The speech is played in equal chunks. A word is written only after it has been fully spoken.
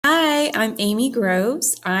I'm Amy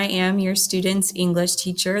Groves. I am your student's English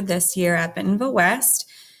teacher this year at Bentonville West.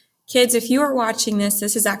 Kids, if you are watching this,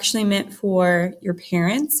 this is actually meant for your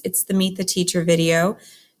parents. It's the Meet the Teacher video.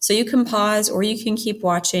 So you can pause or you can keep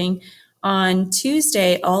watching. On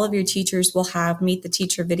Tuesday, all of your teachers will have Meet the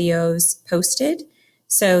Teacher videos posted.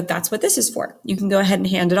 So that's what this is for. You can go ahead and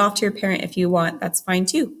hand it off to your parent if you want. That's fine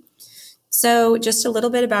too. So just a little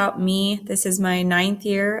bit about me. This is my 9th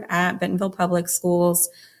year at Bentonville Public Schools.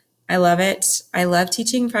 I love it. I love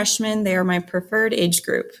teaching freshmen. They are my preferred age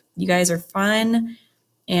group. You guys are fun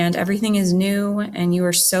and everything is new and you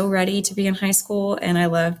are so ready to be in high school. And I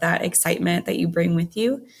love that excitement that you bring with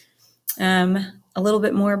you. A little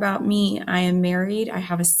bit more about me. I am married. I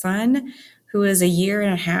have a son who is 1.5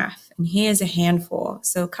 years and he is a handful.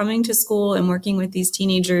 So coming to school and working with these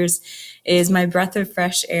teenagers is my breath of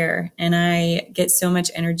fresh air and I get so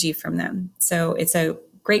much energy from them. So it's a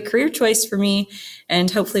great career choice for me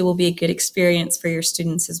and hopefully will be a good experience for your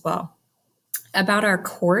students as well. About our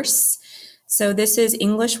course. So this is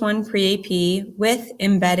English 1 Pre-AP with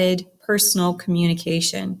embedded personal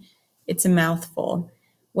communication. It's a mouthful.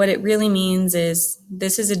 What it really means is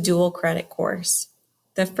this is a dual credit course.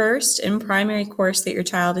 The first and primary course that your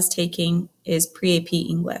child is taking is Pre-AP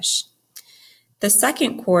English. The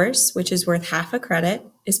second course, which is worth half a credit,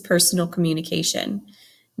 is personal communication.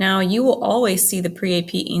 Now, you will always see the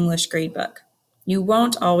Pre-AP English gradebook. You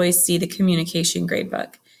won't always see the communication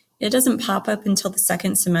gradebook. It doesn't pop up until the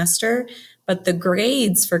second semester, but the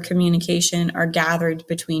grades for communication are gathered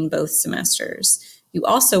between both semesters. You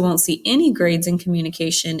also won't see any grades in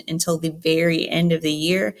communication until the very end of the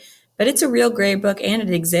year, but it's a real gradebook and it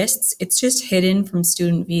exists. It's just hidden from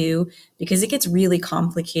student view because it gets really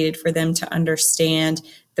complicated for them to understand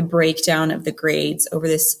the breakdown of the grades over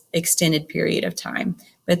this extended period of time.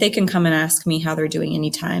 But they can come and ask me how they're doing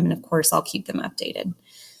anytime, and of course, I'll keep them updated.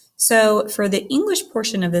 So for the English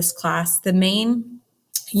portion of this class, the main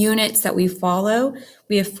units that we follow,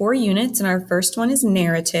 we have 4 units, and our first one is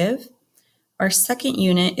narrative. Our second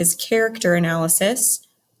unit is character analysis.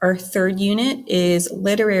 Our third unit is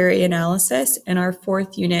literary analysis, and our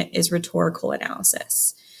fourth unit is rhetorical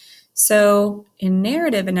analysis. So in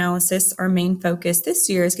narrative analysis, our main focus this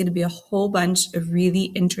year is going to be a whole bunch of really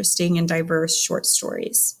interesting and diverse short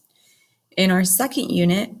stories. In our second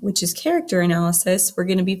unit, which is character analysis, we're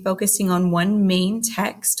going to be focusing on one main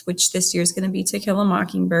text, which this year is going to be To Kill a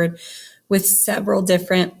Mockingbird, with several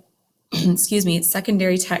different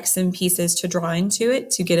secondary texts and pieces to draw into it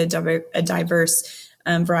to get a diverse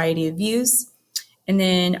variety of views. And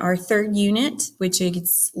then our third unit, which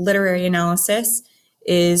is literary analysis,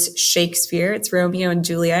 is Shakespeare. It's Romeo and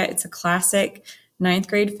Juliet. It's a classic 9th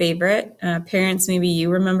grade favorite. Parents, maybe you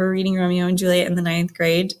remember reading Romeo and Juliet in the 9th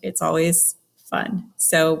grade. It's always fun.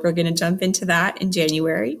 So we're going to jump into that in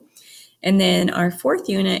January. And then our fourth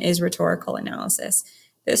unit is rhetorical analysis.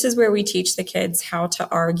 This is where we teach the kids how to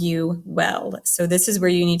argue well. So this is where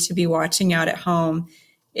you need to be watching out at home.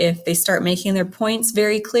 If they start making their points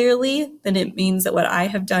very clearly, then it means that what I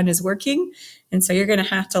have done is working. And so you're going to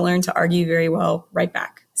have to learn to argue very well right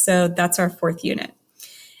back. So that's our fourth unit.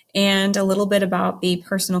 And a little bit about the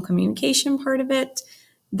personal communication part of it.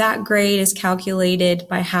 That grade is calculated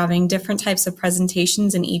by having different types of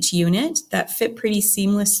presentations in each unit that fit pretty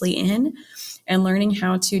seamlessly in, and learning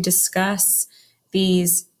how to discuss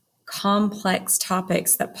these complex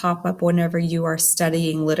topics that pop up whenever you are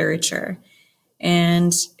studying literature,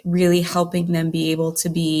 and really helping them be able to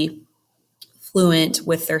be fluent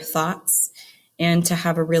with their thoughts and to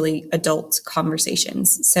have a really adult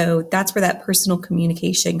conversations. So that's where that personal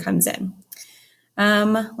communication comes in.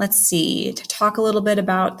 Let's see, to talk a little bit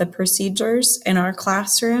about the procedures in our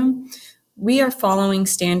classroom. We are following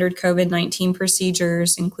standard COVID-19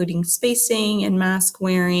 procedures, including spacing and mask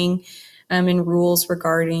wearing, and rules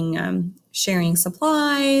regarding sharing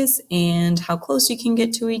supplies and how close you can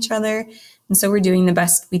get to each other. And so we're doing the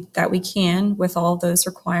best that we can with all those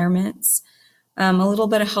requirements. A little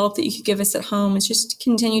bit of help that you could give us at home is just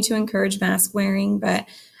continue to encourage mask wearing, but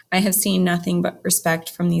I have seen nothing but respect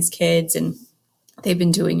from these kids and they've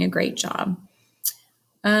been doing a great job.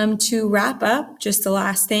 To wrap up, just the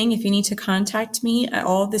last thing, if you need to contact me at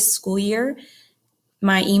all this school year,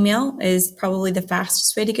 my email is probably the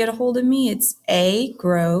fastest way to get a hold of me. It's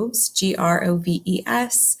agroves,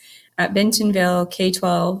 Groves, at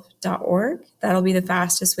bentonvillek12.org. That'll be the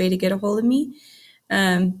fastest way to get a hold of me.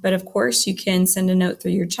 But of course, you can send a note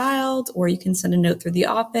through your child, or you can send a note through the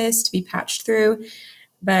office to be patched through.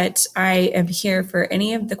 But I am here for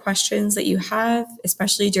any of the questions that you have,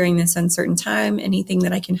 especially during this uncertain time. Anything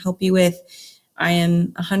that I can help you with, I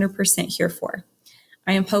am 100% here for.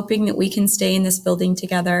 I am hoping that we can stay in this building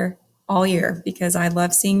together. all year because I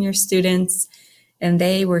love seeing your students and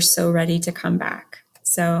they were so ready to come back.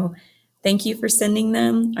 So thank you for sending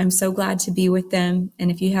them. I'm so glad to be with them.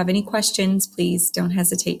 And if you have any questions, please don't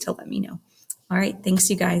hesitate to let me know. All right. Thanks,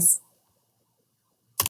 you guys.